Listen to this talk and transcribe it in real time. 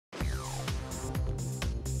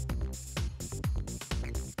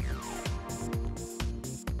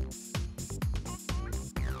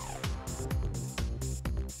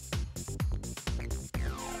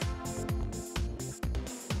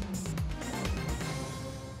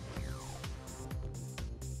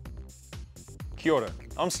Kia ora,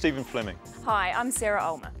 I'm Stephen Fleming. Hi, I'm Sarah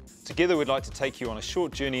Ulmer. Together we'd like to take you on a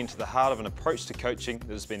short journey into the heart of an approach to coaching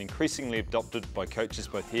that has been increasingly adopted by coaches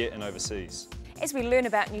both here and overseas. As we learn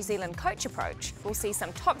about New Zealand CoachApproach, we'll see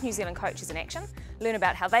some top New Zealand coaches in action, learn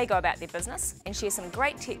about how they go about their business, and share some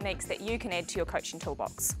great techniques that you can add to your coaching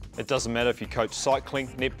toolbox. It doesn't matter if you coach cycling,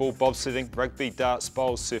 netball, bobsledding, rugby, darts,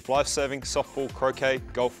 bowls, surf lifesaving, softball, croquet,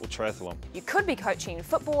 golf or triathlon. You could be coaching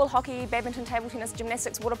football, hockey, badminton, table tennis,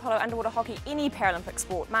 gymnastics, water polo, underwater hockey, any Paralympic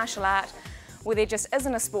sport, martial art, where there just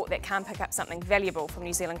isn't a sport that can't pick up something valuable from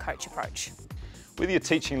New Zealand CoachApproach. Whether you're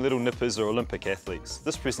teaching little nippers or Olympic athletes,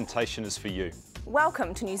 this presentation is for you.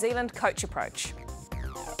 Welcome to New Zealand CoachApproach.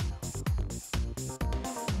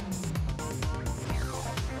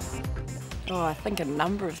 I think a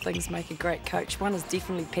number of things make a great coach. One is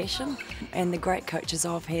definitely passion, and the great coaches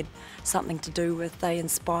I've had something to do with, they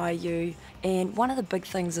inspire you. And one of the big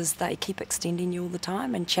things is they keep extending you all the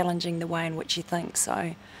time and challenging the way in which you think.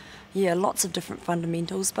 So yeah, lots of different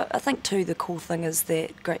fundamentals, but I think too the cool thing is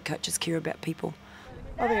that great coaches care about people.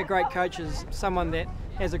 I think a great coach is someone that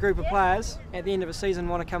has a group of players at the end of a season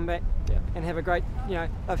want to come back and have a great,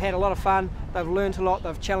 they've had a lot of fun, they've learned a lot,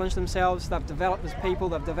 they've challenged themselves, they've developed as people,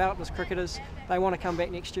 they've developed as cricketers. They want to come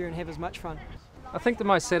back next year and have as much fun. I think the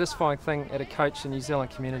most satisfying thing at a coach and New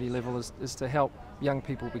Zealand community level is to help young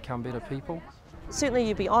people become better people. Certainly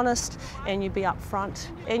you be honest and you be upfront,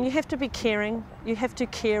 and you have to be caring. You have to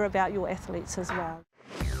care about your athletes as well.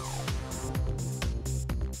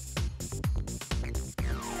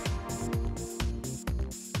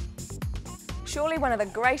 Surely one of the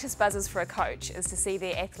greatest buzzes for a coach is to see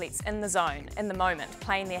their athletes in the zone, in the moment,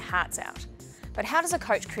 playing their hearts out. But how does a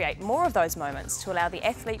coach create more of those moments to allow the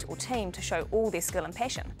athlete or team to show all their skill and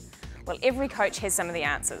passion? Well, every coach has some of the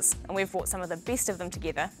answers, and we've brought some of the best of them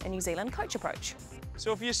together in New Zealand CoachApproach.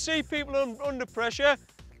 So if you see people under pressure,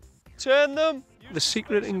 turn them. The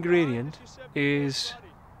secret ingredient is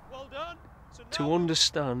to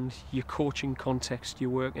understand your coaching context you're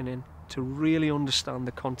working in, to really understand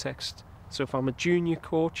the context. So if I'm a junior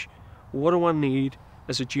coach, what do I need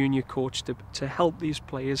as a junior coach to help these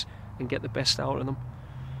players and get the best out of them?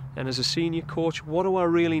 And as a senior coach, what do I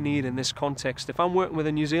really need in this context? If I'm working with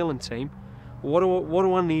a New Zealand team, what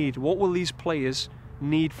do I need? What will these players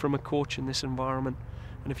need from a coach in this environment?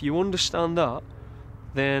 And if you understand that,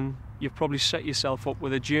 then you've probably set yourself up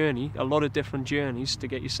with a lot of different journeys to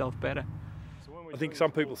get yourself better. I think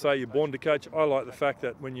some people say you're born to coach. I like the fact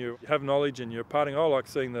that when you have knowledge and you're imparting, I like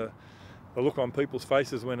seeing the look on people's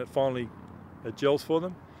faces when it finally gels for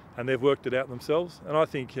them and they've worked it out themselves. And I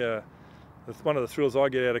think one of the thrills I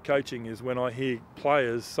get out of coaching is when I hear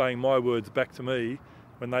players saying my words back to me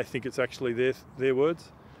when they think it's actually their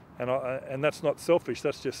words. And that's not selfish,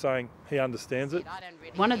 that's just saying he understands it.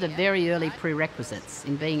 One of the very early prerequisites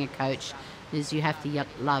in being a coach is you have to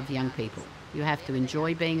love young people. You have to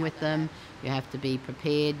enjoy being with them, you have to be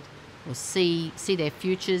prepared or see their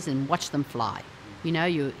futures and watch them fly.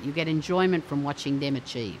 You get enjoyment from watching them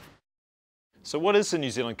achieve. So what is the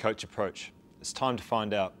New Zealand CoachApproach? It's time to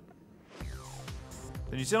find out.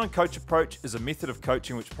 The New Zealand CoachApproach is a method of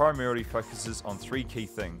coaching which primarily focuses on three key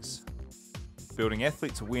things: building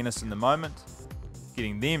athletes' awareness in the moment,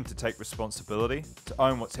 getting them to take responsibility, to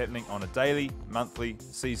own what's happening on a daily, monthly,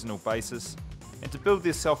 seasonal basis, and to build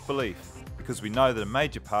their self-belief, because we know that a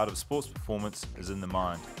major part of sports performance is in the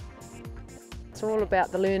mind. It's all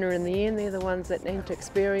about the learner in the end. They're the ones that need to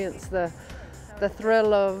experience the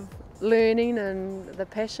thrill of learning and the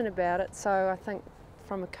passion about it. So I think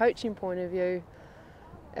from a coaching point of view,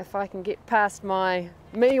 if I can get past me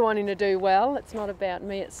wanting to do well, it's not about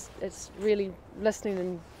me, it's really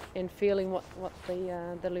listening and feeling what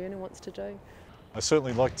the learner wants to do. I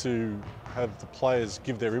certainly like to have the players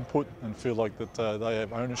give their input and feel like that they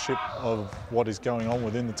have ownership of what is going on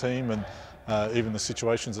within the team and even the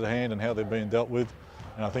situations at hand and how they're being dealt with.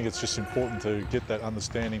 And I think it's just important to get that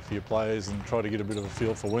understanding for your players and try to get a bit of a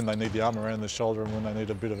feel for when they need the arm around the shoulder and when they need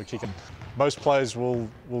a bit of a kick. And most players will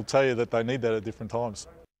tell you that they need that at different times.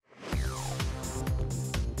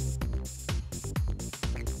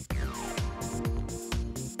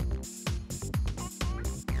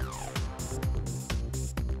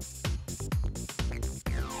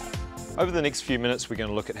 Over the next few minutes, we're going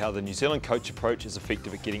to look at how the New Zealand CoachApproach is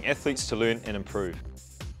effective at getting athletes to learn and improve.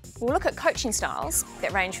 We'll look at coaching styles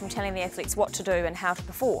that range from telling the athletes what to do and how to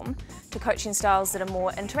perform, to coaching styles that are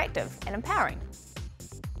more interactive and empowering.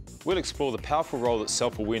 We'll explore the powerful role that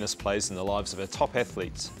self-awareness plays in the lives of our top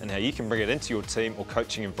athletes and how you can bring it into your team or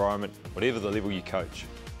coaching environment, whatever the level you coach.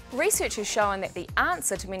 Research has shown that the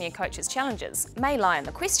answer to many a coach's challenges may lie in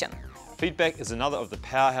the question, Feedback is another of the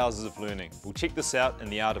powerhouses of learning. We'll check this out in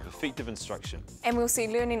the art of effective instruction. And we'll see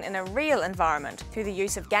learning in a real environment through the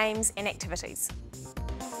use of games and activities.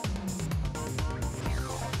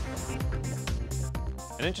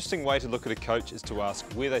 An interesting way to look at a coach is to ask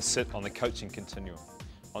where they sit on the coaching continuum.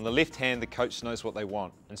 On the left hand, the coach knows what they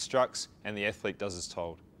want, instructs, and the athlete does as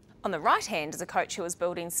told. On the right hand is a coach who is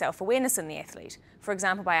building self-awareness in the athlete, for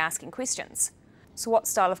example by asking questions. So what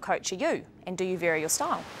style of coach are you, and do you vary your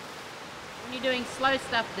style? When you're doing slow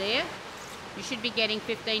stuff there, you should be getting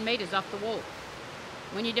 15 metres off the wall.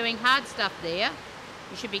 When you're doing hard stuff there,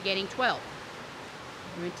 you should be getting 12.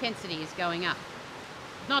 Your intensity is going up.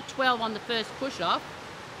 Not 12 on the first push-off,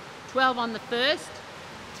 12 on the first,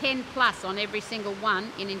 10 plus on every single one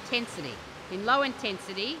in intensity. In low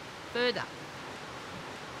intensity, further.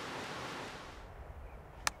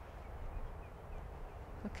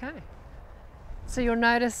 Okay. So you'll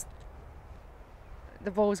notice the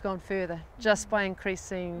ball's gone further just by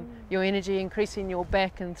increasing your energy, increasing your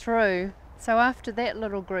back and through. So after that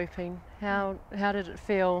little grouping, how did it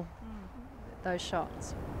feel, those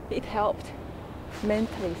shots? It helped,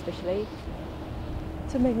 mentally especially,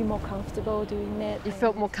 to make me more comfortable doing that. You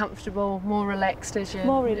felt more comfortable, more relaxed as you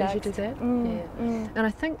did that? And I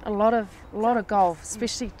think a lot of golf,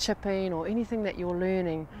 especially chipping or anything that you're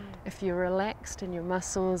learning, if you're relaxed and your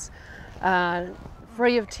muscles are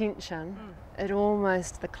free of tension,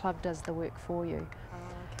 the club does the work for you.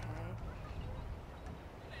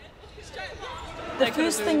 The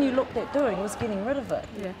first thing you looked at doing was getting rid of it.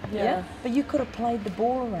 Yeah. But you could have played the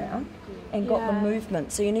ball around and got the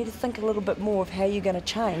movement. So you need to think a little bit more of how you're going to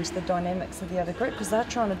change the dynamics of the other group, because they're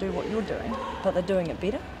trying to do what you're doing, but they're doing it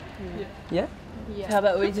better. Yeah. How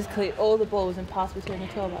about we just clear all the balls and pass between the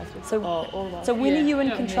 12 guys? So when are you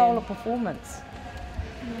in control of performance?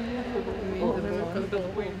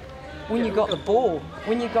 When you got the ball.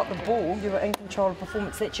 When you got the ball, you were in control of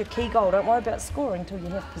performance. That's your key goal. Don't worry about scoring until you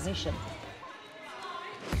have possession.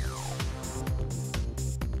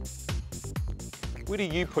 Where do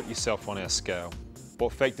you put yourself on our scale?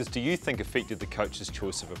 What factors do you think affected the coach's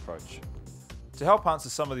choice of approach? To help answer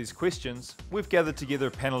some of these questions, we've gathered together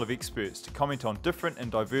a panel of experts to comment on different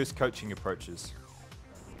and diverse coaching approaches.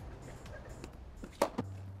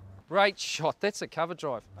 Great shot, that's a cover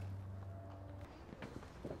drive.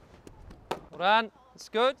 Well done, that's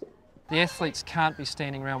good. The athletes can't be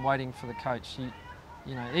standing around waiting for the coach.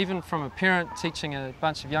 You know, even from a parent teaching a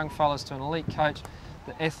bunch of young fellas to an elite coach,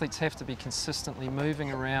 the athletes have to be consistently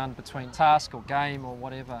moving around between task or game or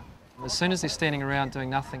whatever. As soon as they're standing around doing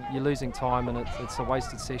nothing, you're losing time and it's a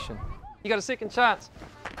wasted session. You got a second chance.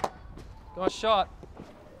 Nice shot.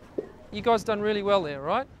 You guys done really well there,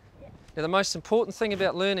 right? Now the most important thing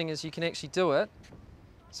about learning is you can actually do it.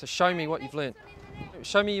 So show me what you've learned.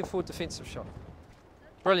 Show me your forward defensive shot.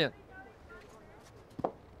 Brilliant.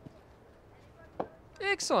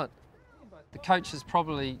 Excellent. The coach is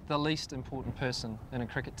probably the least important person in a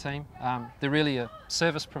cricket team. They're really a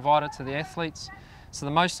service provider to the athletes. So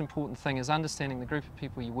the most important thing is understanding the group of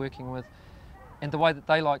people you're working with and the way that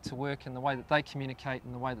they like to work and the way that they communicate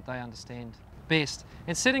and the way that they understand best.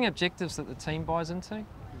 And setting objectives that the team buys into.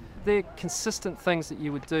 They're consistent things that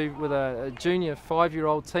you would do with a junior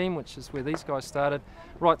 5-year-old team, which is where these guys started,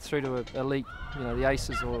 right through to elite, you know, the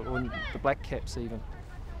aces or the black caps even.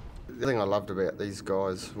 The thing I loved about these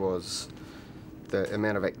guys was the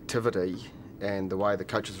amount of activity and the way the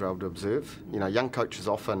coaches were able to observe. You know, young coaches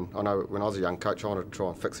often, I know when I was a young coach, I wanted to try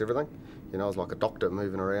and fix everything. You know, I was like a doctor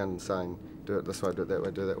moving around and saying, do it this way, do it that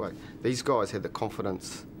way, do it that way. These guys had the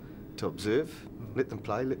confidence to observe, let them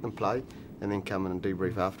play, and then come in and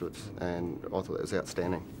debrief afterwards. And I thought that was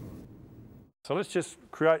outstanding. So let's just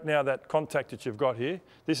create now that contact that you've got here.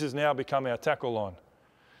 This has now become our tackle line.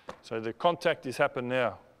 So the contact has happened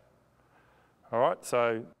now. All right,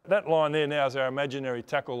 so that line there now is our imaginary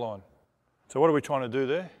tackle line. So what are we trying to do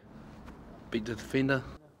there? Beat the defender.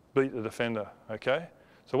 Beat the defender, okay.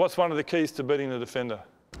 So what's one of the keys to beating the defender?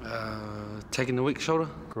 Taking the weak shoulder.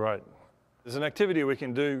 Great. There's an activity we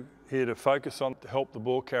can do here to focus on to help the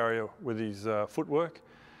ball carrier with his footwork.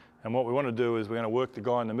 And what we want to do is we're going to work the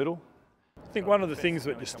guy in the middle. I think one of the things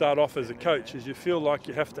that you start off as a coach is you feel like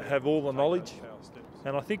you have to have all the knowledge.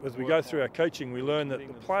 And I think as we go through our coaching, we learn that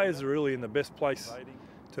the players are really in the best place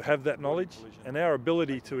to have that knowledge, and our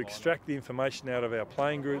ability to extract the information out of our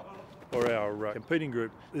playing group or our competing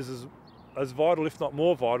group is as vital, if not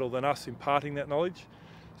more vital, than us imparting that knowledge.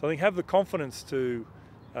 So I think have the confidence to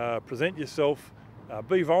present yourself,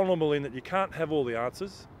 be vulnerable in that you can't have all the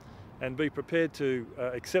answers, and be prepared to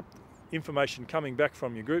accept information coming back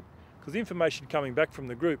from your group, because the information coming back from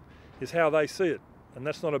the group is how they see it, and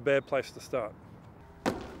that's not a bad place to start.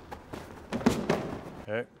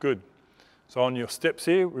 Yeah, good. So on your steps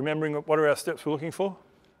here, remembering what are our steps we're looking for?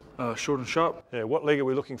 Short and sharp. Yeah, what leg are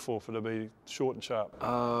we looking for to be short and sharp?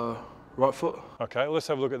 Right foot. Okay, let's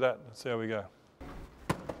have a look at that. Let's see how we go.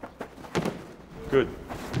 Good.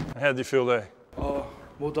 How did you feel there?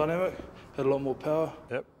 More dynamic, had a lot more power.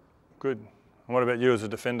 Yep, good. And what about you as a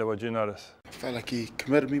defender? What did you notice? I felt like he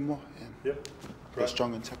committed me more. Yep. Got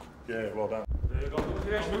strong in tackle. Yeah, well done.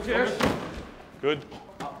 Good.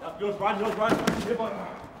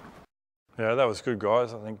 Yeah, that was good,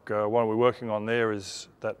 guys. I think what we're working on there is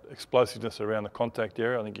that explosiveness around the contact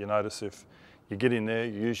area. I think you notice if you get in there,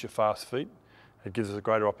 you use your fast feet, it gives us a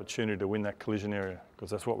greater opportunity to win that collision area, because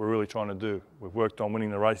that's what we're really trying to do. We've worked on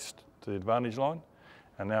winning the race to the advantage line,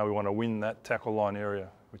 and now we want to win that tackle line area,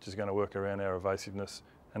 which is going to work around our evasiveness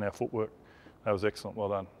and our footwork. That was excellent, well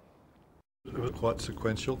done. It was quite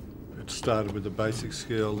sequential. It started with the basic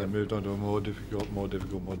skill, then moved on to a more difficult.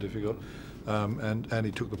 And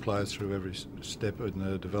he took the players through every step in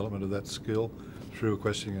the development of that skill, through a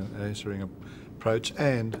question and answering approach,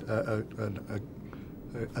 and an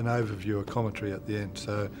overview, a commentary at the end.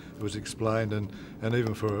 So it was explained, and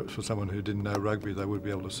even for someone who didn't know rugby, they would be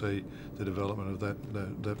able to see the development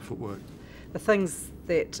of that footwork. The things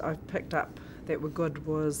that I picked up that were good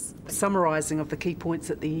was summarising of the key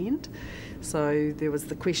points at the end. So there was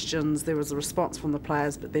the questions, there was a response from the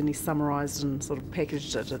players, but then he summarised and sort of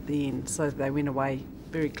packaged it at the end, so they went away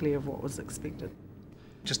very clear of what was expected.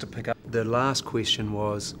 Just to pick up, the last question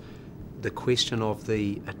was the question of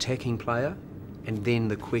the attacking player and then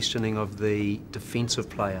the questioning of the defensive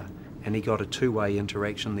player, and he got a two-way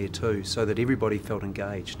interaction there too, so that everybody felt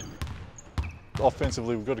engaged.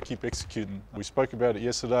 Offensively, we've got to keep executing. We spoke about it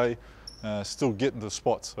yesterday. Still getting to the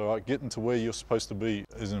spots, all right? Getting to where you're supposed to be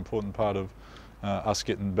is an important part of us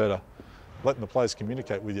getting better. Letting the players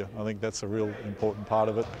communicate with you, I think that's a real important part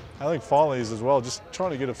of it. I think finally is as well, just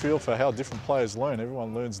trying to get a feel for how different players learn.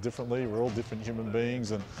 Everyone learns differently, we're all different human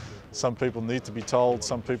beings, and some people need to be told,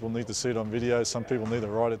 some people need to see it on video, some people need to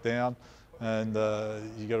write it down, and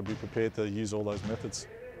you've got to be prepared to use all those methods.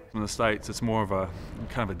 In the States, it's more of a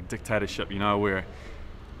kind of a dictatorship, you know, where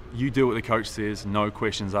you do what the coach says, no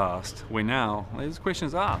questions asked. Where now, there's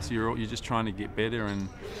questions asked. You're just trying to get better, and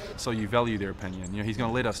so you value their opinion. You know, he's going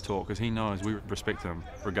to let us talk because he knows we respect him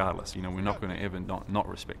regardless. You know, we're not going to ever not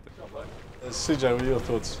respect it. CJ, what are your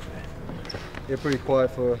thoughts? Yeah, pretty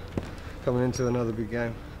quiet for coming into another big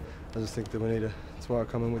game. I just think that we need to tomorrow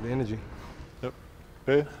come in with the energy. Yep.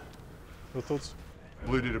 Bear, your thoughts?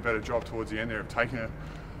 Blue did a better job towards the end there of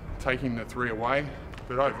taking the three away,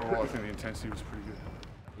 but overall I think the intensity was pretty good.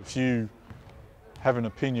 If you have an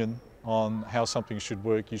opinion on how something should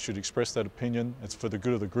work, you should express that opinion. It's for the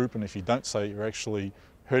good of the group, and if you don't say it, you're actually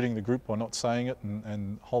hurting the group by not saying it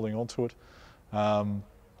and holding on to it. And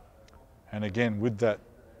again, with that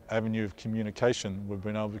avenue of communication, we've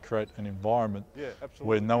been able to create an environment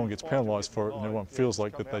where no one gets penalised for it and everyone feels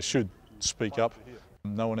like that they should speak up.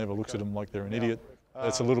 No one ever looks at them like they're an idiot.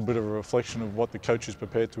 It's a little bit of a reflection of what the coach is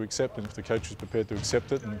prepared to accept, and if the coach is prepared to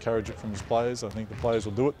accept it and encourage it from his players, I think the players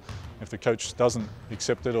will do it. If the coach doesn't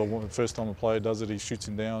accept it, or the first time a player does it, he shoots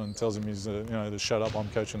him down and tells him he's, to shut up, I'm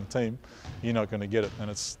coaching the team, you're not going to get it, and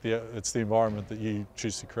it's the environment that you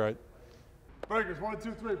choose to create. Breakers, 1,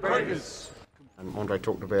 2, 3, breakers! Andre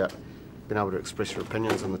talked about being able to express your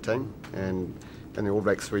opinions on the team, and in the All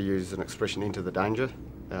Blacks we use an expression, enter the danger,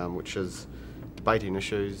 which is debating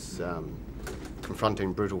issues,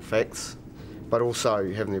 confronting brutal facts, but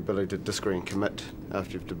also having the ability to disagree and commit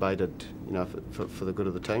after you've debated, for the good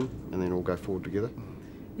of the team, and then all go forward together.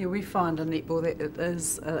 Yeah, we find in netball that it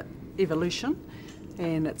is evolution,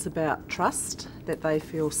 and it's about trust, that they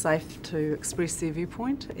feel safe to express their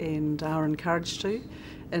viewpoint and are encouraged to,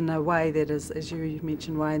 in a way that is, as you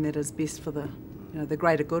mentioned, Wayne, that is best for the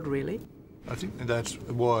greater good, really. I think that's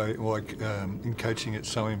why in coaching it's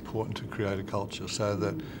so important to create a culture so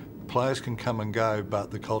that players can come and go,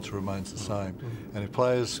 but the culture remains the same. And if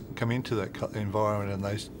players come into that environment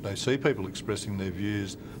and they see people expressing their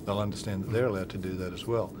views, they'll understand that they're allowed to do that as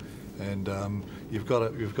well. And you've got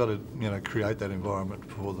to create that environment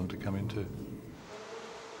for them to come into.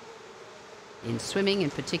 In swimming,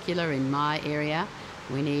 in particular, in my area,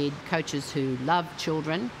 we need coaches who love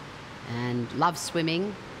children and love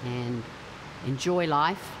swimming and enjoy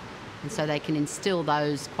life, and so they can instill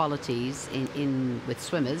those qualities in with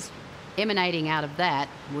swimmers. Emanating out of that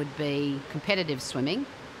would be competitive swimming,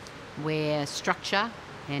 where structure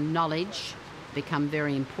and knowledge become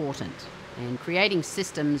very important, and creating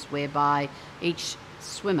systems whereby each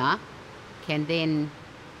swimmer can then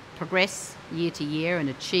progress year to year and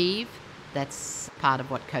achieve. That's part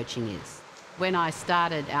of what coaching is. When I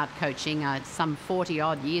started out coaching some 40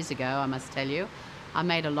 odd years ago, I must tell you, I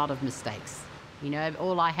made a lot of mistakes. You know,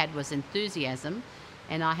 all I had was enthusiasm,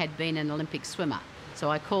 and I had been an Olympic swimmer.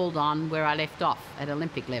 So I called on where I left off at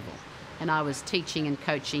Olympic level, and I was teaching and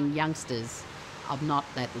coaching youngsters of not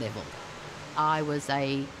that level. I was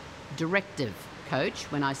a directive coach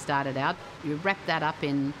when I started out. You wrap that up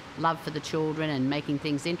in love for the children and making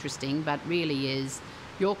things interesting, but really is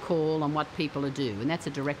your call on what people are do, and that's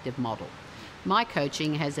a directive model. My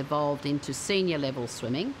coaching has evolved into senior level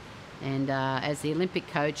swimming, and as the Olympic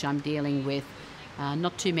coach I'm dealing with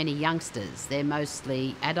not too many youngsters. They're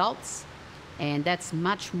mostly adults, and that's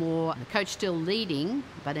much more the coach still leading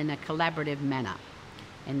but in a collaborative manner,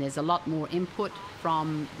 and there's a lot more input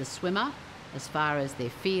from the swimmer as far as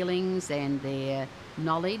their feelings and their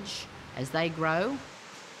knowledge as they grow.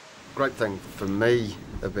 Great thing for me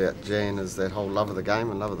about Jan is that whole love of the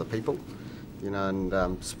game and love of the people. You know,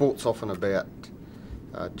 and sport's often about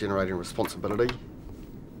generating responsibility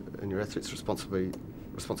in your athletes,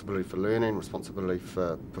 responsibility for learning, responsibility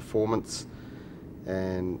for performance,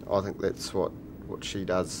 and I think that's what she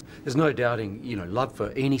does. There's no doubting, you know, love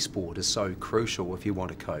for any sport is so crucial if you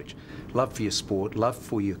want to coach. Love for your sport, love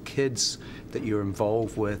for your kids that you're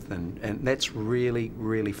involved with, and that's really,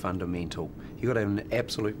 really fundamental. You've got to have an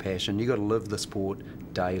absolute passion. You've got to live the sport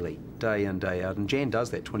daily, day in, day out, and Jan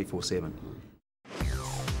does that 24/7.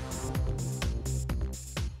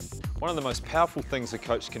 One of the most powerful things a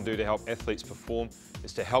coach can do to help athletes perform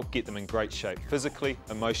is to help get them in great shape physically,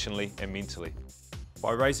 emotionally and mentally.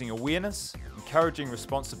 By raising awareness, encouraging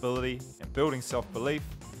responsibility and building self-belief,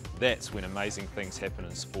 that's when amazing things happen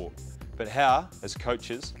in sport. But how, as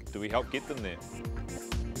coaches, do we help get them there?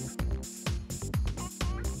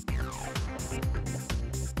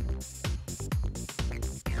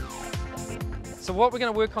 So what we're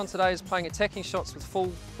going to work on today is playing attacking shots with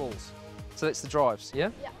full balls. So that's the drives, yeah?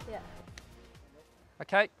 Yeah.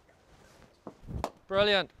 Okay.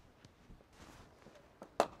 Brilliant.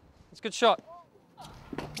 It's a good shot.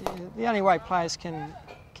 Yeah, the only way players can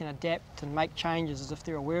adapt and make changes is if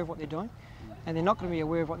they're aware of what they're doing, and they're not going to be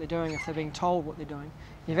aware of what they're doing if they're being told what they're doing.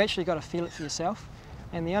 You've actually got to feel it for yourself,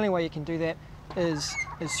 and the only way you can do that is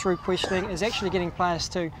through questioning, is actually getting players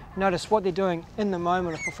to notice what they're doing in the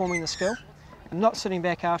moment of performing the skill, and not sitting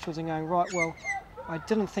back afterwards and going, right, well, I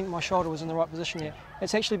didn't think my shoulder was in the right position yet.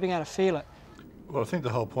 It's actually being able to feel it. Well, I think the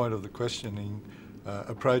whole point of the questioning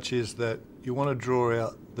approach is that you want to draw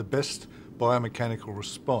out the best biomechanical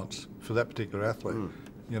response for that particular athlete.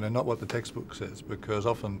 You know, not what the textbook says, because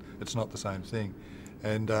often it's not the same thing.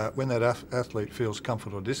 And when that athlete feels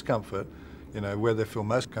comfort or discomfort, you know, where they feel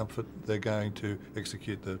most comfort, they're going to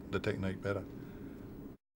execute the technique better.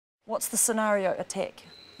 What's the scenario attack?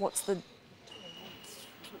 What's the...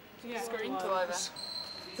 Screen 2 over.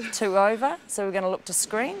 2 over, so we're going to look to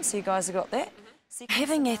screen, so you guys have got that.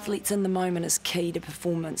 Having athletes in the moment is key to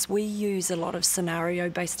performance. We use a lot of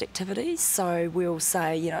scenario-based activities, so we'll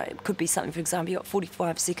say, you know, it could be something, for example, you've got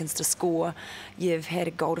 45 seconds to score, you've had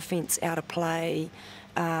a goal defence out of play,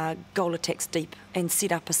 goal attacks deep, and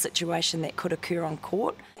set up a situation that could occur on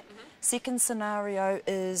court. Second scenario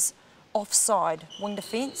is offside, wing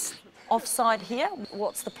defence. Offside here,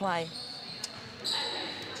 what's the play?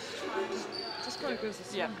 Just go and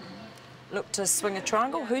Yeah. Look to swing a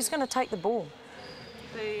triangle. Who's going to take the ball?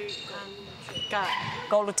 The guard.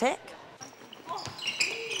 Goal attack.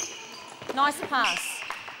 Nice pass.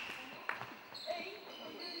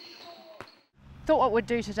 Thought what we'd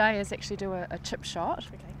do today is actually do a chip shot.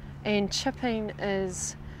 Okay. And chipping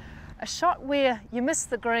is a shot where you miss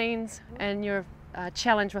the greens and you're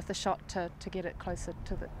challenged with the shot to get it close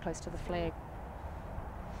to the flag.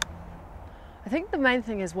 I think the main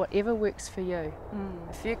thing is whatever works for you.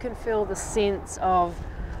 If you can feel the sense of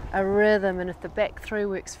a rhythm, and if the back through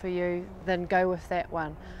works for you, then go with that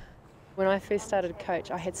one. When I first started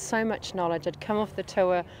coach, I had so much knowledge. I'd come off the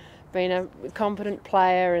tour, been a competent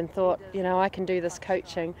player and thought, you know, I can do this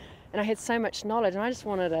coaching. And I had so much knowledge and I just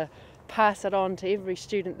wanted to pass it on to every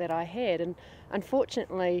student that I had. And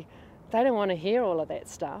unfortunately, they don't want to hear all of that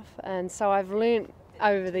stuff. And so I've learnt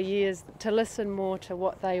over the years to listen more to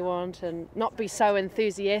what they want and not be so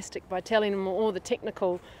enthusiastic by telling them all the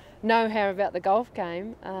technical know-how about the golf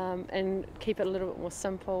game, and keep it a little bit more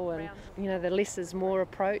simple and, you know, the less is more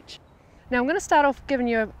approach. Now I'm going to start off giving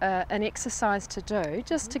you an exercise to do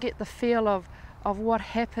just to get the feel of what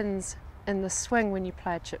happens in the swing when you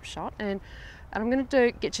play a chip shot, and I'm going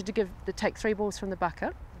to get you to take 3 balls from the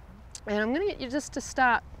bucket, and I'm going to get you just to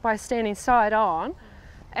start by standing side on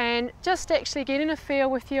and just actually getting a feel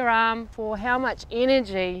with your arm for how much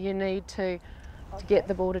energy you need to get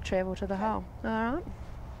the ball to travel to the hole. All right?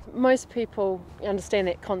 Most people understand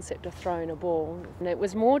that concept of throwing a ball, and it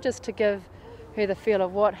was more just to give her the feel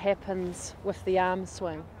of what happens with the arm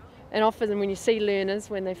swing. And often when you see learners,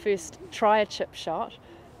 when they first try a chip shot,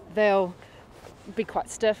 they'll be quite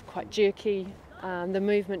stiff, quite jerky, the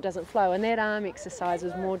movement doesn't flow, and that arm exercise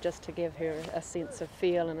was more just to give her a sense of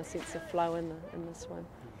feel and a sense of flow in the swim.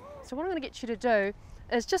 So what I'm going to get you to do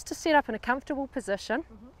is just to set up in a comfortable position,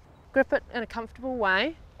 grip it in a comfortable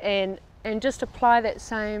way, and just apply that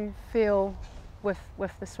same feel with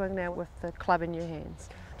the swing now, with the club in your hands.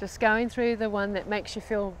 Just going through the one that makes you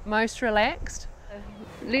feel most relaxed.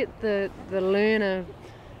 Let the learner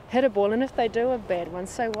hit a ball, and if they do a bad one,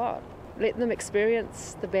 so what? Let them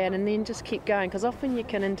experience the bad and then just keep going, because often you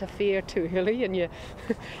can interfere too early and you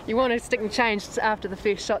want to stick and change after the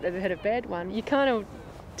first shot that they hit a bad one. You kind of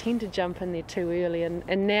tend to jump in there too early,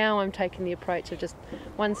 and now I'm taking the approach of just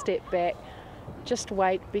one step back, just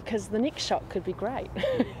wait, because the next shot could be great.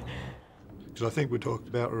 Because I think we talked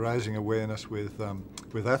about raising awareness with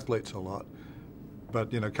athletes a lot,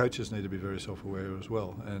 but coaches need to be very self-aware as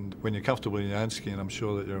well. And when you're comfortable in your own skin, I'm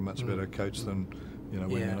sure that you're a much better coach than when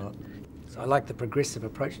you're not. So I like the progressive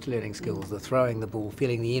approach to learning skills, the throwing the ball,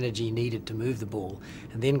 feeling the energy needed to move the ball,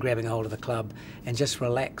 and then grabbing hold of the club and just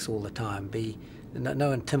relax all the time. Be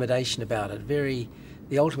no intimidation about it.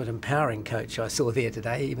 The ultimate empowering coach I saw there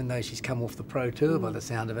today, even though she's come off the pro tour by the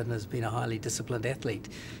sound of it and has been a highly disciplined athlete.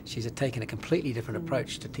 She's taken a completely different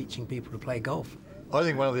approach to teaching people to play golf. I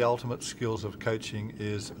think one of the ultimate skills of coaching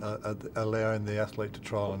is allowing the athlete to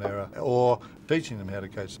trial and error, or teaching them how to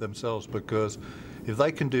coach themselves, because if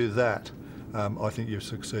they can do that, I think you've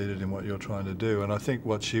succeeded in what you're trying to do. And I think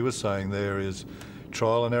what she was saying there is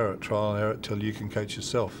trial and error till you can coach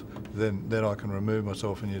yourself. Then I can remove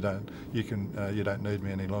myself, and you don't need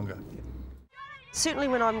me any longer. Certainly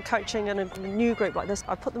when I'm coaching in a new group like this,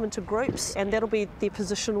 I put them into groups, and that'll be their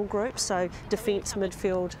positional groups, so defence,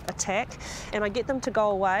 midfield, attack, and I get them to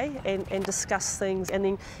go away and discuss things, and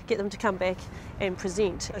then get them to come back and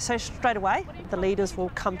present. So straight away the leaders will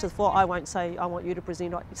come to the fore. I won't say I want you to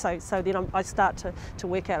present, so then I start to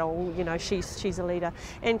work out, oh, she's a leader,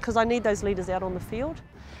 and because I need those leaders out on the field.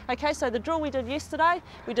 Okay, so the drill we did yesterday,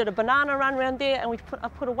 we did a banana run around there, and I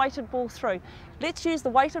put a weighted ball through. Let's use the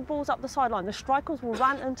weighted balls up the sideline. The strikers will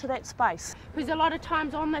run into that space. Because a lot of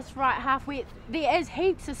times on this right half, there is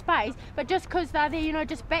heaps of space, but just because they're there,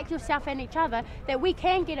 just back yourself and each other, that we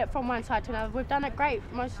can get it from one side to another. We've done it great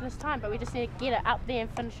most of this time, but we just need to get it up there and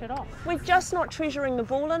finish it off. We're just not treasuring the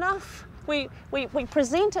ball enough. We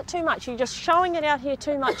present it too much. You're just showing it out here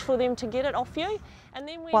too much for them to get it off you. And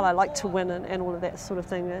then while I like to win and all of that sort of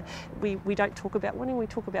thing, we don't talk about winning, we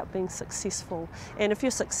talk about being successful. And if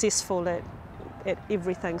you're successful at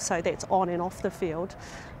everything, so that's on and off the field,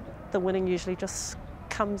 the winning usually just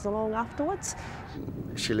comes along afterwards.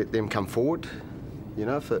 She let them come forward,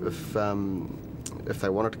 if they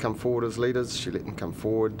wanted to come forward as leaders, she let them come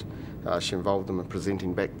forward. She involved them in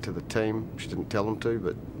presenting back to the team. She didn't tell them to,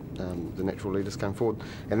 but the natural leaders came forward,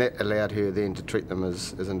 and that allowed her then to treat them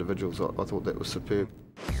as individuals. I thought that was superb.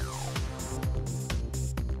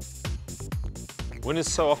 Winners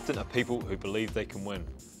so often are people who believe they can win,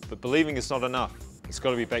 but believing is not enough. It's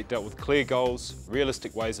got to be backed up with clear goals,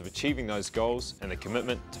 realistic ways of achieving those goals, and a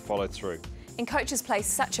commitment to follow through. And coaches play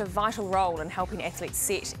such a vital role in helping athletes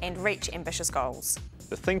set and reach ambitious goals.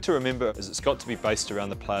 The thing to remember is it's got to be based around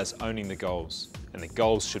the players owning the goals, and the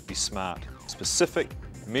goals should be smart, specific,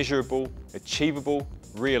 measurable, achievable,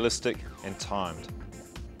 realistic and timed.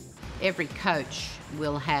 Every coach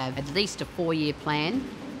will have at least a 4-year plan,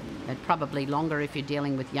 but probably longer if you're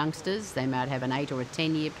dealing with youngsters. They might have an 8 or a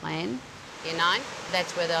 10-year plan. Year 9,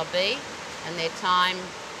 that's where they'll be, and their time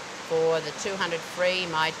for the 200 free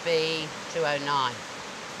might be 2:09,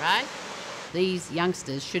 right? These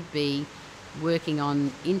youngsters should be working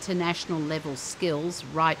on international level skills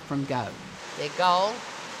right from go. Their goal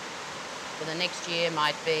for the next year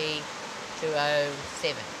might be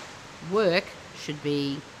 2:07. Work should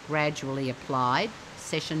be gradually applied.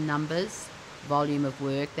 Session numbers, volume of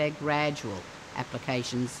work, they're gradual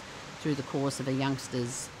applications through the course of a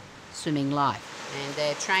youngster's swimming life. And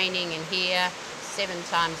they're training in here 7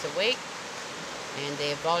 times a week, and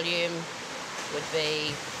their volume would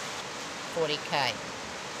be 40k.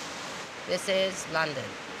 This is London.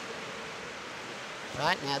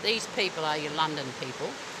 Right, now these people are your London people.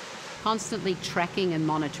 Constantly tracking and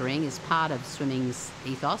monitoring is part of swimming's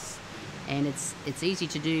ethos, and it's easy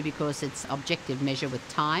to do because it's objective measure with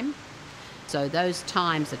time. So those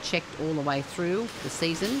times are checked all the way through the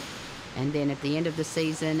season, and then at the end of the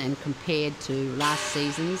season and compared to last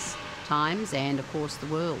season's times and of course the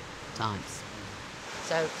world times.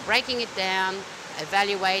 So breaking it down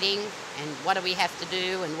evaluating and what do we have to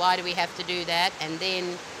do and why do we have to do that, and then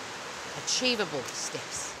achievable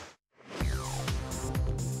steps.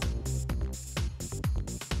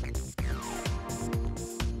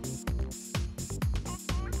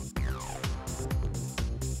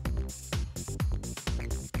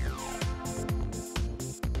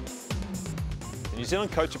 The New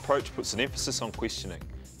Zealand Coach Approach puts an emphasis on questioning.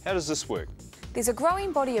 How does this work? There's a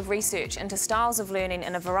growing body of research into styles of learning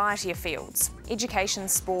in a variety of fields, education,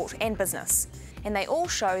 sport and business, and they all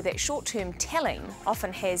show that short-term telling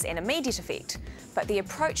often has an immediate effect, but the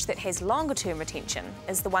approach that has longer-term retention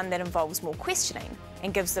is the one that involves more questioning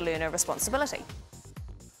and gives the learner responsibility.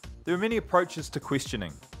 There are many approaches to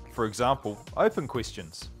questioning. For example, open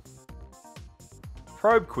questions,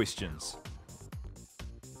 probe questions,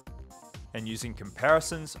 and using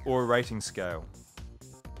comparisons or a rating scale.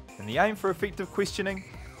 And the aim for effective questioning?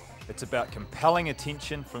 It's about compelling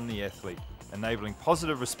attention from the athlete, enabling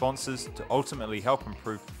positive responses to ultimately help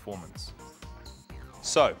improve performance.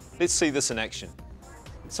 So, let's see this in action.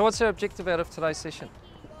 So what's our objective out of today's session?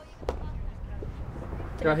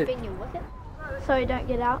 Go ahead. Defend your wicket, so you don't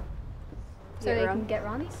get out, so you can get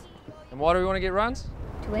runs. And why do we want to get runs?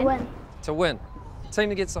 To win. To win. The team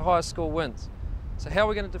that gets the highest score wins. So how are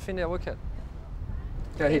we going to defend our wicket?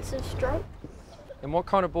 Go ahead. Defensive stroke. And what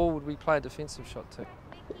kind of ball would we play a defensive shot to?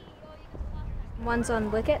 Ones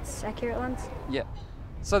on wickets, accurate ones. Yeah.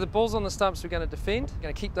 So the balls on the stumps we're going to defend, we're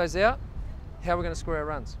going to keep those out. How are we going to score our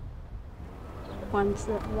runs? Ones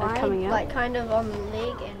that are coming out. Like kind of on the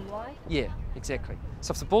leg and wide. Yeah, exactly.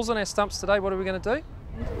 So if the ball's on our stumps today, what are we going to do?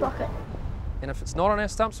 Block it. And if it's not on our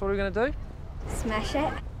stumps, what are we going to do? Smash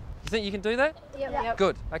it. You think you can do that? Yep.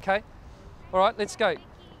 Good, okay. All right, let's go.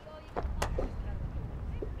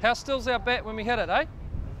 How still's our bat when we hit it, eh?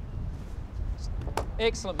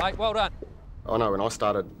 Excellent, mate, well done. I know when I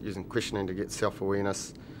started using questioning to get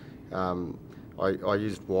self-awareness, I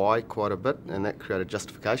used why quite a bit, and that created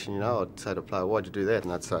justification. You know, I'd say to a player, why'd you do that?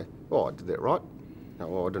 And they'd say, oh, I did that right. No,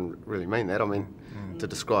 well, I didn't really mean that. I mean, to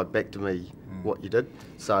describe back to me what you did.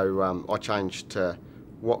 So I changed to,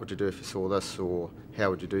 what would you do if you saw this, or how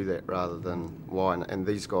would you do that, rather than why. And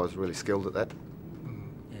these guys are really skilled at that.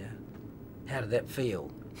 Yeah. How did that feel?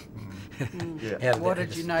 Yeah. What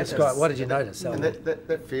did you notice? What did you notice? And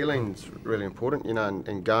that feeling's really important, you know,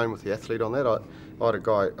 and going with the athlete on that. I had a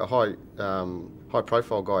guy, a high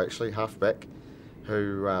profile guy actually, halfback,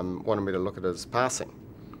 who wanted me to look at his passing,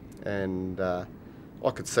 and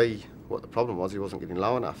I could see what the problem was. He wasn't getting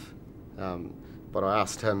low enough, but I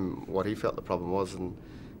asked him what he felt the problem was, and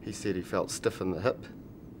he said he felt stiff in the hip,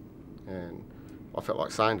 and I felt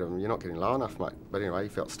like saying to him, you're not getting low enough, mate. But anyway, he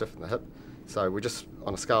felt stiff in the hip. So we just,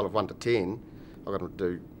 on a scale of 1 to 10, I got him to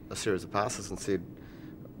do a series of passes and said,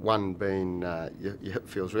 1 being your hip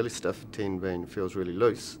feels really stiff, 10 being feels really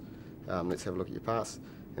loose. Let's have a look at your pass.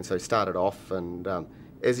 And so he started off, and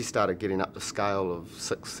as he started getting up the scale of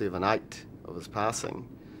 6, 7, 8 of his passing,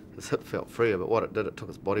 his hip felt freer, but what it did, it took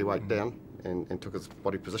his body weight down and took his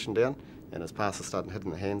body position down, and his passes started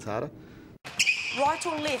hitting the hands harder. Right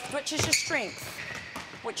or left, which is your strength?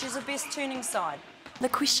 Which is the best turning side? The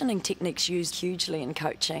questioning technique's used hugely in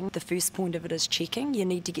coaching. The first point of it is checking. You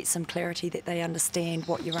need to get some clarity that they understand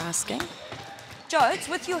what you're asking. Jodes,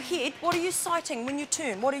 with your head, what are you sighting when you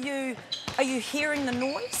turn? Are you hearing the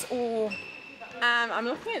noise, or? I'm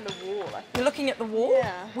looking at the wall. You're looking at the wall?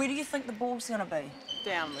 Yeah. Where do you think the ball's going to be?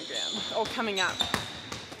 Down the ground, or coming up.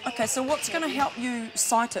 Okay, so what's going to help you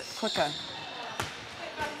sight it quicker?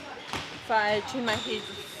 If I turn my head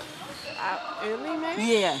up early, maybe?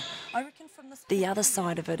 Yeah. The other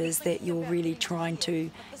side of it is that you're really trying to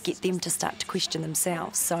get them to start to question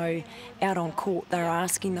themselves. So out on court, they're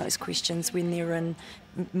asking those questions when they're in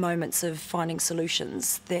moments of finding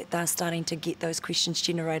solutions, that they're starting to get those questions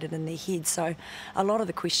generated in their head. So a lot of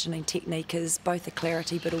the questioning technique is both a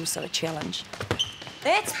clarity but also a challenge.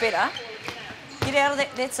 That's better. Get out of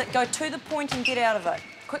that. That's it. Go to the point and get out of it.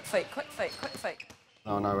 Quick feet, quick feet, quick feet.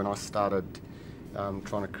 I know when I started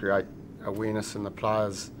trying to create awareness in the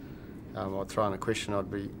players, I'd throw in a question,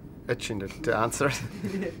 I'd be itching to answer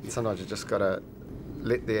it. Sometimes you just got to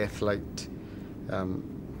let the athlete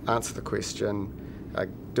answer the question,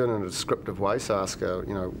 do it in a descriptive way. So ask her,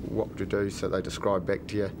 you know, what would you do? So they describe back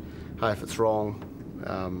to you, hey, if it's wrong,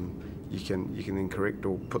 you can then correct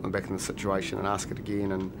or put them back in the situation and ask it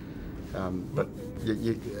again. And but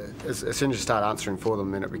as soon as you start answering for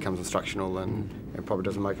them, then it becomes instructional and probably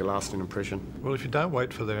doesn't make a lasting impression. Well, if you don't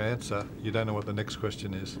wait for their answer, you don't know what the next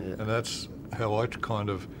question is. Yeah. And that's how I kind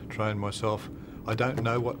of train myself. I don't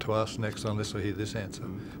know what to ask next unless I hear this answer,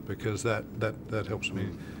 because that helps me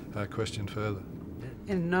question further.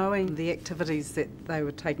 And knowing the activities that they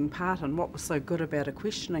were taking part in, what was so good about a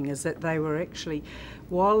questioning is that they were actually,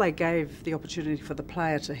 while they gave the opportunity for the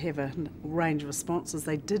player to have a range of responses,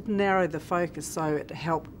 they did narrow the focus so it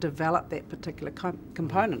helped develop that particular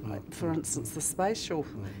component, like for instance the spatial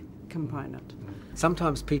component.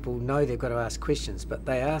 Sometimes people know they've got to ask questions, but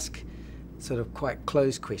they ask sort of quite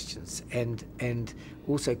closed questions and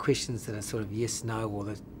also questions that are sort of yes, no,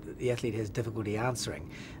 or the athlete has difficulty answering.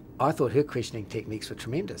 I thought her questioning techniques were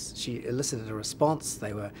tremendous. She elicited a response,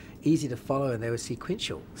 they were easy to follow and they were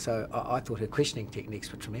sequential. So I thought her questioning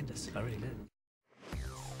techniques were tremendous, I really did.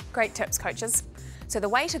 Great tips, coaches. So the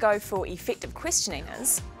way to go for effective questioning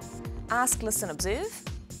is ask, listen, observe,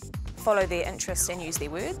 follow their interest and use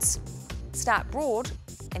their words, start broad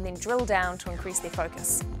and then drill down to increase their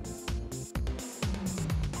focus.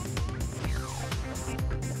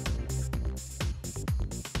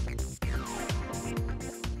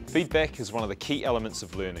 Feedback is one of the key elements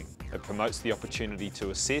of learning. It promotes the opportunity to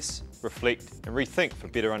assess, reflect and rethink for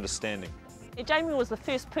better understanding. Jamie was the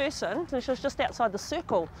first person, and she was just outside the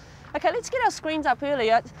circle. Okay, let's get our screens up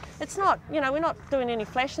earlier. It's not, you know, we're not doing any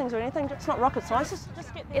flash things or anything, it's not rocket science,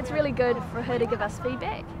 just get there. It's really good for her to give us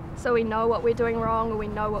feedback, so we know what we're doing wrong or we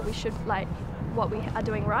know what we should, like, what we are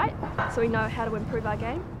doing right, so we know how to improve our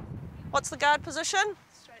game. What's the guard position?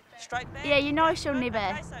 Straight back. Yeah, you know she'll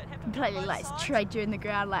never completely like trade you in the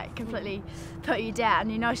ground, like completely put you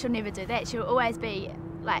down. You know she'll never do that. She'll always be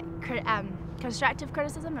like constructive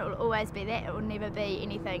criticism. It will always be that. It will never be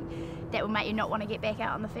anything that will make you not want to get back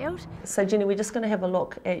out on the field. So Jenny, we're just going to have a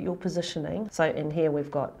look at your positioning. So in here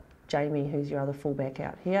we've got Jamie, who's your other fullback,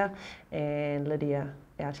 out here, and Lydia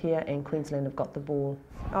out here, and Queensland have got the ball.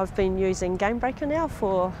 I've been using Game Breaker now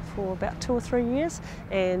for about 2 or 3 years,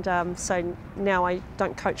 and so now I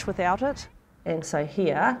don't coach without it. And so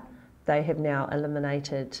here they have now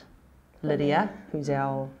eliminated Lydia, who's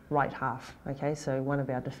our right half. Okay, so one of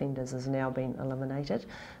our defenders has now been eliminated.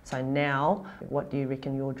 So now, what do you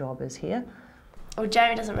reckon your job is here? Well,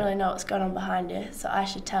 Jamie doesn't really know what's going on behind her, so I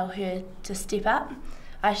should tell her to step up.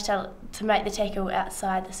 I should tell her to make the tackle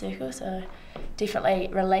outside the circle, so definitely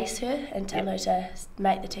release her and tell her to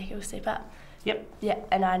make the tackle, step up. Yep. Yeah,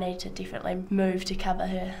 and I need to definitely move to cover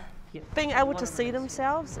her. Yep. Being able to see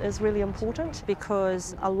themselves is really important,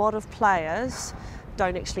 because a lot of players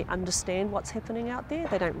don't actually understand what's happening out there.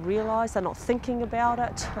 They don't realise, they're not thinking about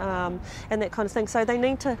it, and that kind of thing. So they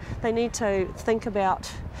need to think about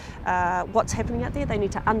what's happening out there. They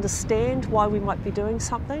need to understand why we might be doing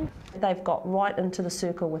something. They've got right into the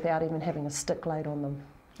circle without even having a stick laid on them.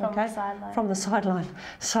 From the sideline. From the sideline.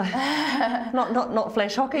 So not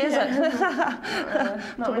flash hockey, is it?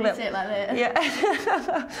 Not when you say it like that.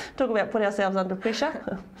 Yeah. Talk about put ourselves under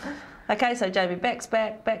pressure. Okay, so Jamie backs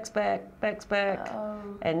back,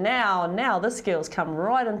 and now this skill's come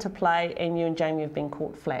right into play, and you and Jamie have been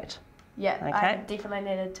caught flat. Yeah, okay? I definitely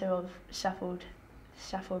needed to have shuffled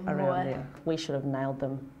around more. There. We should have nailed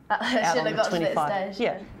them. I should have got to that stage.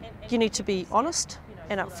 Yeah. You need to be honest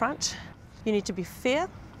and upfront. You need to be fair.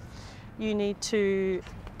 You need to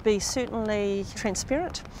be certainly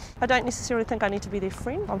transparent. I don't necessarily think I need to be their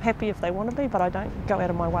friend. I'm happy if they want to be, but I don't go out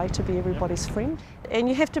of my way to be everybody's friend. And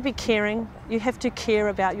you have to be caring. You have to care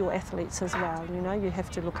about your athletes as well. You know, you have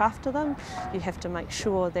to look after them. You have to make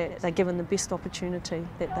sure that they're given the best opportunity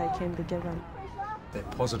that they can be given. That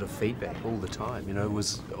positive feedback all the time, you know,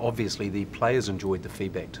 was obviously the players enjoyed the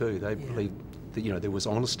feedback too. They believed that, you know, there was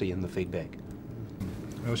honesty in the feedback.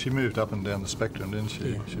 Well, she moved up and down the spectrum, didn't she?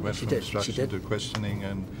 Yeah, she went from instruction to questioning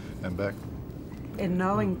and back. And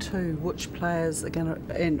knowing too which players are going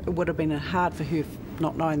to, and it would have been hard for her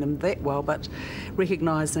not knowing them that well, but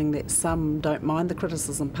recognising that some don't mind the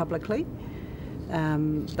criticism publicly,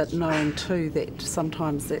 but knowing too that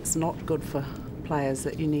sometimes that's not good for players,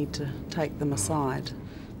 that you need to take them aside.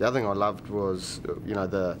 The other thing I loved was, you know,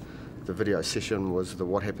 the video session was the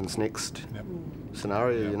what happens next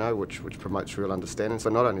scenario, you know, which promotes real understanding. So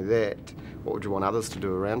not only that, what would you want others to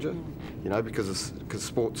do around you? You know, because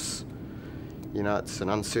sports, you know, it's an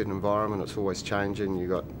uncertain environment, it's always changing, you've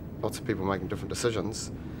got lots of people making different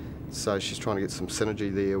decisions. So she's trying to get some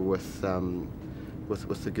synergy there with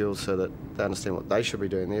the girls so that they understand what they should be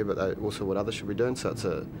doing there, but also what others should be doing. So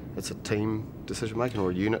it's a team decision making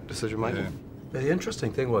or a unit decision making. Yeah. The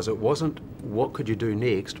interesting thing was, it wasn't what could you do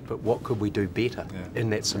next, but what could we do better in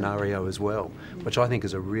that scenario as well, which I think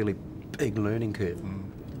is a really big learning curve.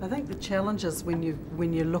 I think the challenge is when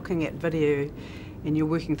you're looking at video and you're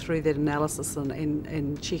working through that analysis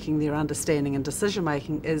and checking their understanding and decision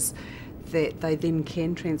making, is that they then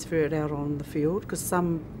can transfer it out on the field, because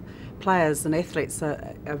some players and athletes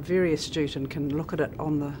are very astute and can look at it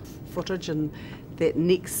on the footage and that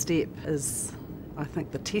next step is, I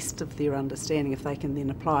think, the test of their understanding, if they can then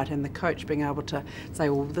apply it, and the coach being able to say,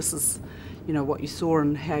 well, this is, you know, what you saw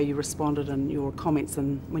and how you responded and your comments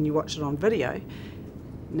and when you watch it on video.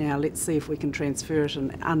 Now let's see if we can transfer it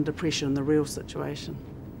under pressure in the real situation.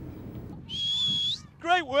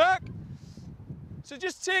 Great work. So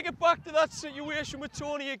just take it back to that situation with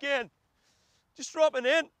Tony again. Just dropping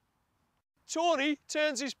in. Tony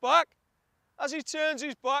turns his back. As he turns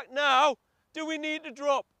his back now, do we need to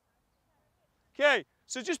drop? Okay,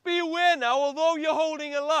 so just be aware now, although you're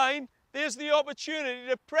holding a line, there's the opportunity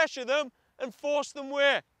to pressure them and force them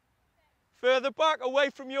where? Further back, away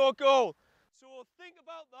from your goal. So think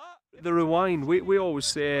about that. The rewind, we always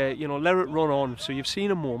say, you know, let it run on. So you've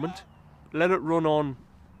seen a moment, let it run on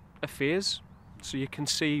a phase, so you can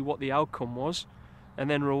see what the outcome was, and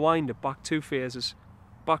then rewind it back 2 phases,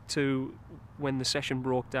 back to when the session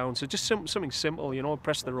broke down. So just something simple, you know,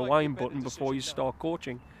 press the rewind button before you start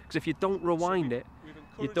coaching. Because if you don't rewind it,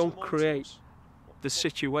 you don't create the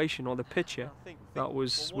situation or the picture that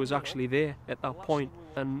was actually there at that point.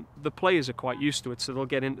 And the players are quite used to it, so they'll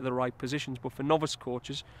get into the right positions. But for novice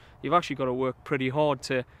coaches, you've actually got to work pretty hard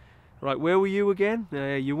to, right, where were you again?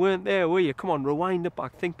 You weren't there, were you? Come on, rewind it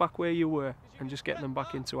back, think back where you were, and just get them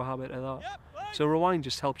back into a habit of that. So rewind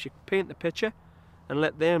just helps you paint the picture and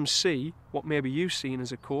let them see what maybe you've seen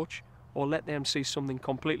as a coach, or let them see something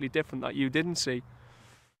completely different that you didn't see.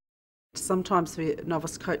 Sometimes for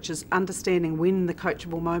novice coaches, understanding when the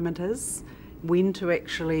coachable moment is, when to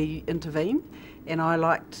actually intervene, and I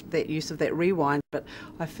liked that use of that rewind, but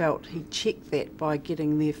I felt he checked that by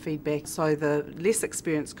getting their feedback, so the less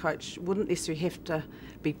experienced coach wouldn't necessarily have to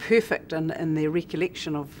be perfect in their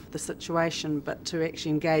recollection of the situation, but to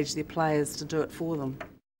actually engage their players to do it for them.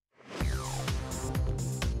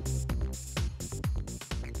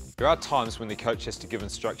 There are times when the coach has to give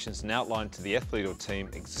instructions and outline to the athlete or team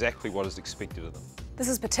exactly what is expected of them. This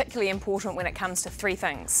is particularly important when it comes to 3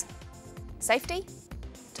 things: safety,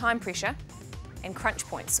 time pressure, and crunch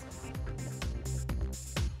points.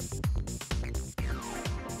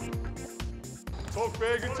 Talk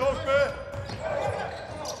fair, good talk fair.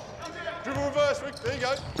 Dribble reverse, Rick, there you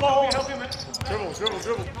go. Oh, help him, mate. Dribble.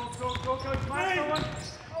 Go, coach, mate.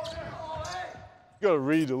 You've got to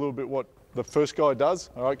read a little bit what the first guy does,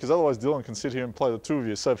 all right, because otherwise Dylan can sit here and play the 2 of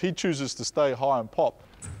you. So if he chooses to stay high and pop,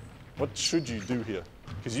 what should you do here?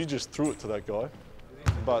 Because you just threw it to that guy,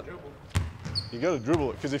 but you got to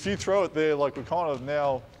dribble it, because if you throw it there, like we're kind of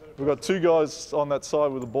now, we've got 2 guys on that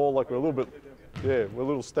side with the ball, like we're a little bit, yeah, we're a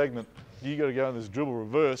little stagnant. You got to go in this dribble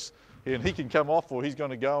reverse, and he can come off, or he's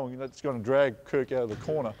going to go, and that's going to drag Kirk out of the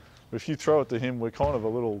corner. But if you throw it to him, we're kind of a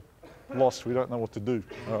little lost. We don't know what to do,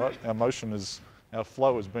 all right? Our motion is, our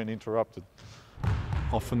flow has been interrupted.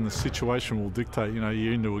 Often the situation will dictate, you know,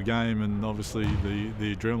 you're into a game and obviously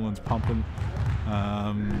the adrenaline's pumping.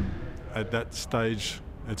 At that stage,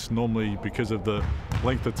 it's normally because of the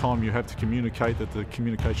length of time you have to communicate that the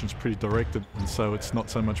communication's pretty directed, and so it's not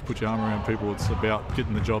so much put your arm around people, it's about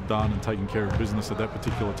getting the job done and taking care of business at that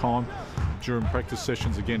particular time. During practice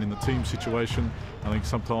sessions, again in the team situation, I think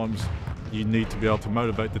sometimes you need to be able to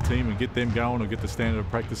motivate the team and get them going or get the standard of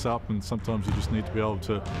practice up, and sometimes you just need to be able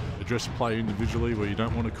to address a player individually where you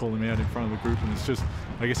don't want to call him out in front of the group. And it's just,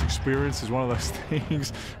 I guess experience is one of those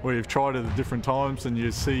things where you've tried it at different times and you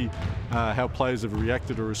see how players have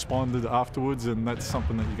reacted or responded afterwards, and that's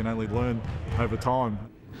something that you can only learn over time.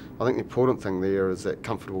 I think the important thing there is that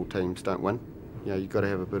comfortable teams don't win. You know, you've got to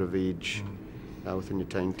have a bit of edge within your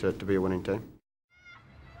team to be a winning team.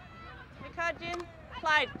 Good card, Jen.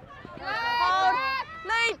 Played. Hold.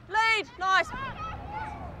 Lead. Nice.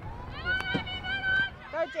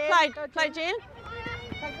 Go, Jen. Play, Jen.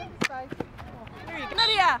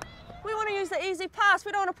 Lydia, we want to use the easy pass.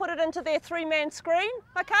 We don't want to put it into their 3-man screen.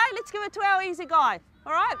 Okay, let's give it to our easy guy.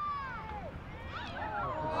 All right?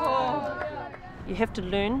 Oh. You have to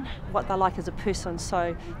learn what they're like as a person,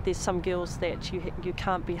 so there's some girls that you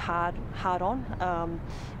can't be hard on,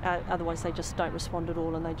 otherwise they just don't respond at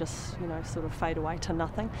all and they just, you know, sort of fade away to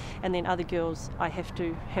nothing. And then other girls, I have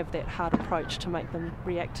to have that hard approach to make them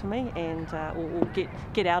react to me and or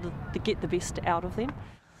get the best out of them.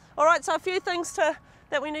 All right, so a few things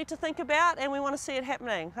that we need to think about, and we want to see it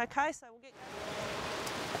happening. Okay, so we'll get.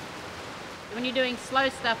 When you're doing slow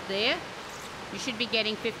stuff there, you should be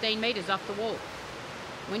getting 15 metres off the wall.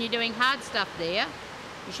 When you're doing hard stuff there,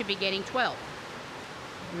 you should be getting 12.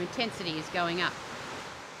 Your intensity is going up.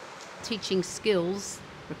 Teaching skills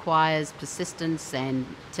requires persistence and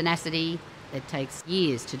tenacity. It takes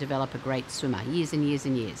years to develop a great swimmer, years and years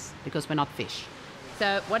and years, because we're not fish.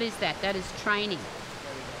 So what is that? That is training.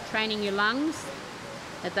 Training your lungs,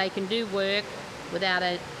 that they can do work without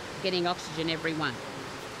getting oxygen every one.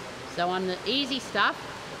 So on the easy stuff,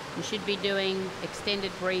 you should be doing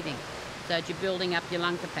extended breathing so that you're building up your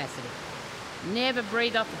lung capacity. Never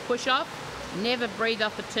breathe off a push-off, never breathe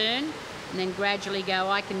off a turn, and then gradually go,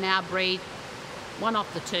 I can now breathe 1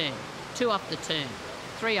 off the turn, 2 off the turn,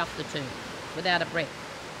 3 off the turn, without a breath.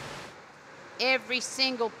 Every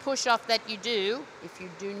single push-off that you do, if you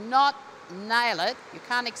do not nail it, you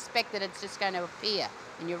can't expect that it's just going to appear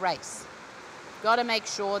in your race. You've got to make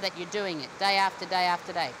sure that you're doing it day after day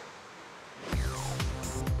after day.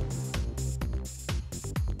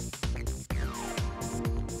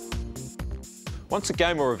 Once a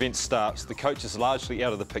game or event starts, the coach is largely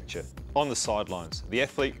out of the picture, on the sidelines. The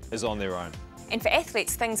athlete is on their own. And for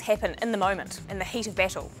athletes, things happen in the moment, in the heat of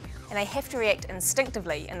battle, and they have to react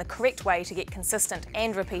instinctively in the correct way to get consistent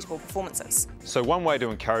and repeatable performances. So one way to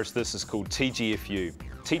encourage this is called TGFU,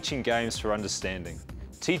 Teaching Games for Understanding.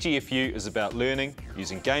 TGFU is about learning,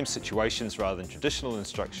 using game situations rather than traditional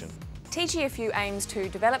instruction. TGFU aims to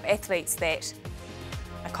develop athletes that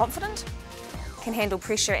are confident, can handle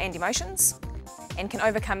pressure and emotions, and can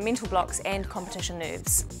overcome mental blocks and competition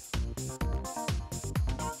nerves.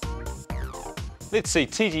 Let's see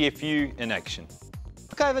TGFU in action.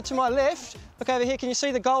 Look over to my left, look over here, can you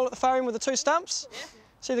see the goal at the far end with the 2 stumps? Yeah.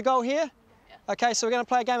 See the goal here? Yeah. Okay, so we're going to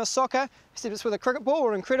play a game of soccer, except it's with a cricket ball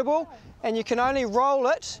or an incredible, and you can only roll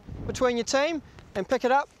it between your team and pick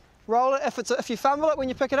it up, roll it. If you fumble it when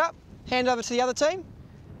you pick it up, hand over to the other team.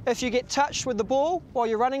 If you get touched with the ball while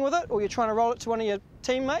you're running with it, or you're trying to roll it to one of your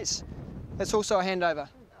teammates, it's also a handover.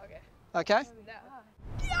 Okay? Okay?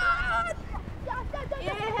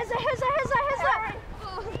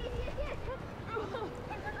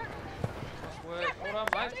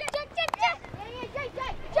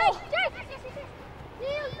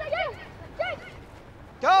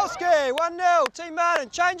 Goal ski, 1-0, Team Martin,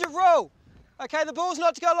 change of rule. Okay, the ball's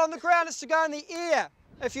not to go along the ground, it's to go in the air.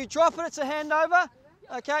 If you drop it, it's a handover,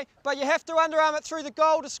 okay? But you have to underarm it through the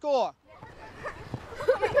goal to score.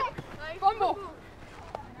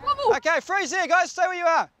 Okay, freeze there, guys, stay where you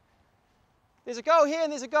are. There's a goal here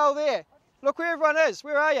and there's a goal there. Look where everyone is,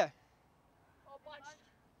 where are you?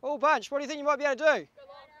 All bunch, what do you think you might be able to do?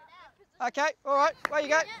 Okay, all right, away you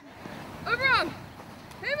go. Everyone!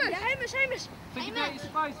 Hamish! Think about your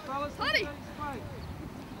space, fellas. Bloody!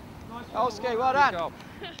 Goal ski, well done.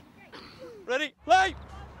 Ready, play!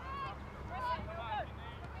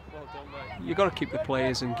 You've got to keep the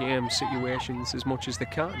players in game situations as much as they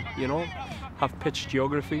can, you know. Have pitch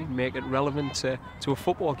geography, make it relevant to a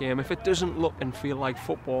football game. If it doesn't look and feel like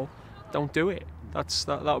football, don't do it.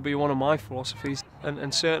 That would be one of my philosophies.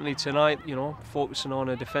 And certainly tonight, you know, focusing on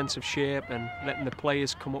a defensive shape and letting the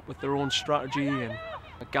players come up with their own strategy and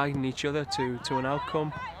guiding each other to an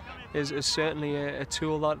outcome is certainly a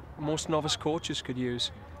tool that most novice coaches could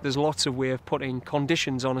use. There's lots of ways of putting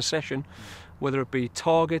conditions on a session, whether it be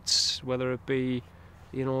targets, whether it be,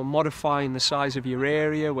 you know, modifying the size of your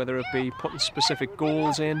area, whether it be putting specific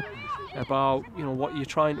goals in about, you know, what you're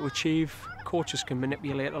trying to achieve. Coaches can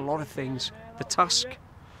manipulate a lot of things, the task,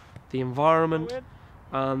 the environment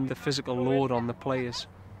and the physical load on the players.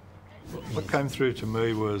 What came through to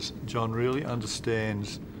me was John really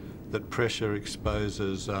understands that pressure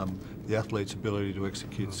exposes the athlete's ability to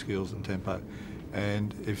execute skills and tempo.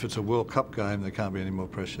 And if it's a World Cup game, there can't be any more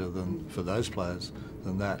pressure than for those players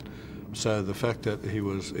than that. So the fact that he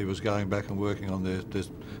was going back and working on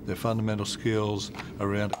their fundamental skills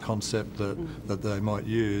around a concept that they might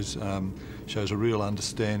use shows a real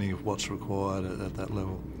understanding of what's required at that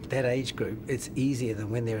level. That age group, it's easier than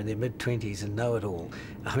when they're in their mid-20s and know it all.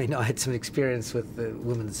 I mean, I had some experience with the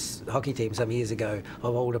women's hockey team some years ago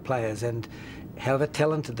of older players, and however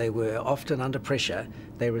talented they were, often under pressure,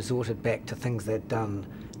 they resorted back to things they'd done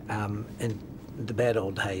in the bad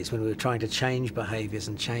old days when we were trying to change behaviours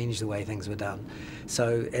and change the way things were done.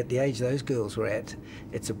 So at the age those girls were at,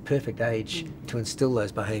 it's a perfect age to instil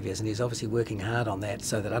those behaviours, and he's obviously working hard on that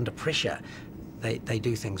so that under pressure they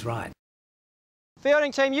do things right.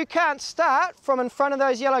 Fielding team, you can't start from in front of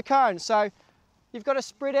those yellow cones, so you've got to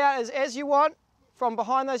spread out as you want from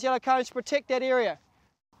behind those yellow cones to protect that area.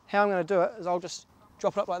 How I'm going to do it is I'll just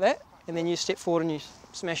drop it up like that, and then you step forward and you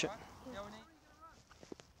smash it.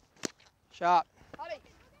 Sharp.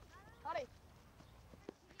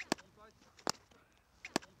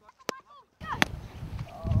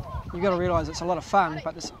 You've got to realise it's a lot of fun,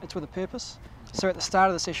 but it's with a purpose. So at the start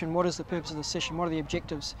of the session, what is the purpose of the session? What are the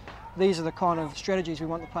objectives? These are the kind of strategies we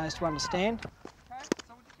want the players to understand.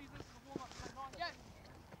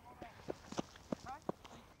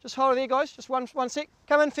 Just hold it there, guys. Just one sec.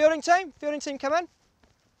 Come in, fielding team. Fielding team, come in.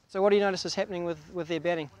 So what do you notice is happening with their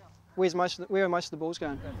batting? Where are most of the balls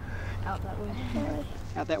going? Out that way.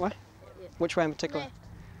 Out that way? Yeah. Which way in particular? Left.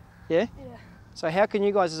 Yeah? Yeah. So how can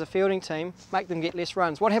you guys as a fielding team make them get less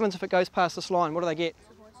runs? What happens if it goes past this line? What do they get?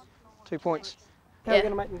 2 points. How are you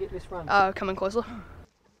going to make them get less runs? Come in closer.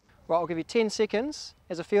 Right, I'll give you 10 seconds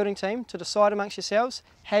as a fielding team to decide amongst yourselves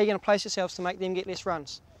how you're going to place yourselves to make them get less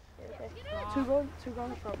runs. Two going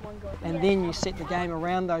front, one going. And then you set the game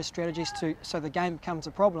around those strategies so the game becomes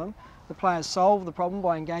a problem. The players solve the problem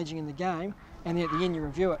by engaging in the game, and then at the end you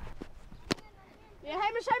review it. Yeah,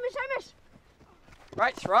 Hamish!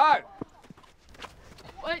 Great throw!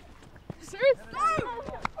 Wait, serious?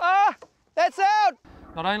 Ah, that's out!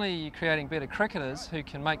 Not only are you creating better cricketers who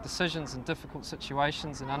can make decisions in difficult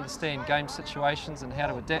situations and understand game situations and how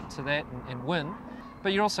to adapt to that and win,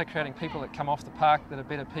 but you're also creating people that come off the park that are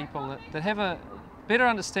better people, that have a better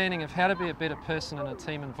understanding of how to be a better person in a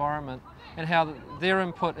team environment and how their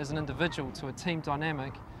input as an individual to a team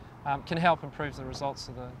dynamic can help improve the results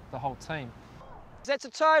of the whole team. That's a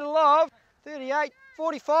total of 38-45.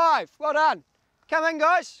 Well done. Come in,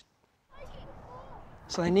 guys.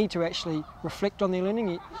 So they need to actually reflect on their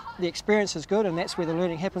learning. The experience is good, and that's where the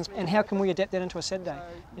learning happens. And how can we adapt that into a Saturday?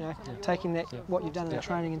 You know, taking that what you've done in the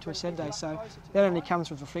training into a Saturday. So that only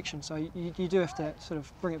comes with reflection. So you do have to sort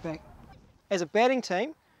of bring it back. As a batting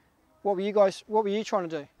team, what were you trying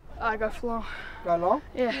to do? I go for long. Go long?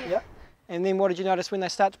 Yeah. Yep. And then what did you notice when they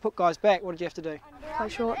start to put guys back? What did you have to do? Play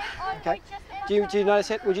short. Okay. Do you notice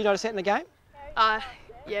that? Would you notice that in the game?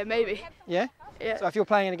 Yeah, maybe. Yeah? Yeah. So if you're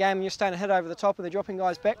playing in a game and you're starting to hit over the top and they're dropping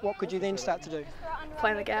guys back, what could you then start to do?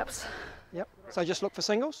 Playing the gaps. Yep. So just look for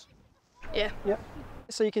singles? Yeah. Yep.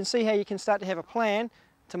 So you can see how you can start to have a plan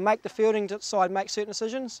to make the fielding side make certain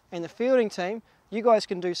decisions, and the fielding team, you guys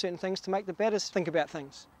can do certain things to make the batters think about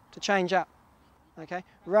things, to change up, okay?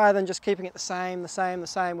 Rather than just keeping it the same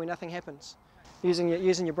where nothing happens. Using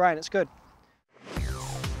your brain, it's good.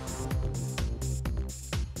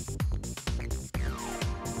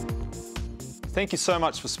 Thank you so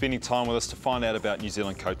much for spending time with us to find out about New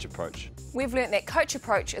Zealand Coach Approach. We've learnt that Coach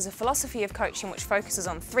Approach is a philosophy of coaching which focuses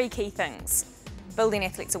on 3 key things: building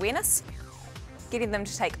athletes' awareness, getting them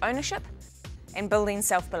to take ownership, and building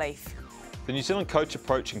self-belief. The New Zealand Coach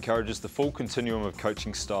Approach encourages the full continuum of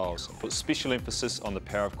coaching styles and puts special emphasis on the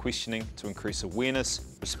power of questioning to increase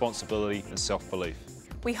awareness, responsibility and self-belief.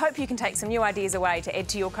 We hope you can take some new ideas away to add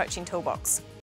to your coaching toolbox.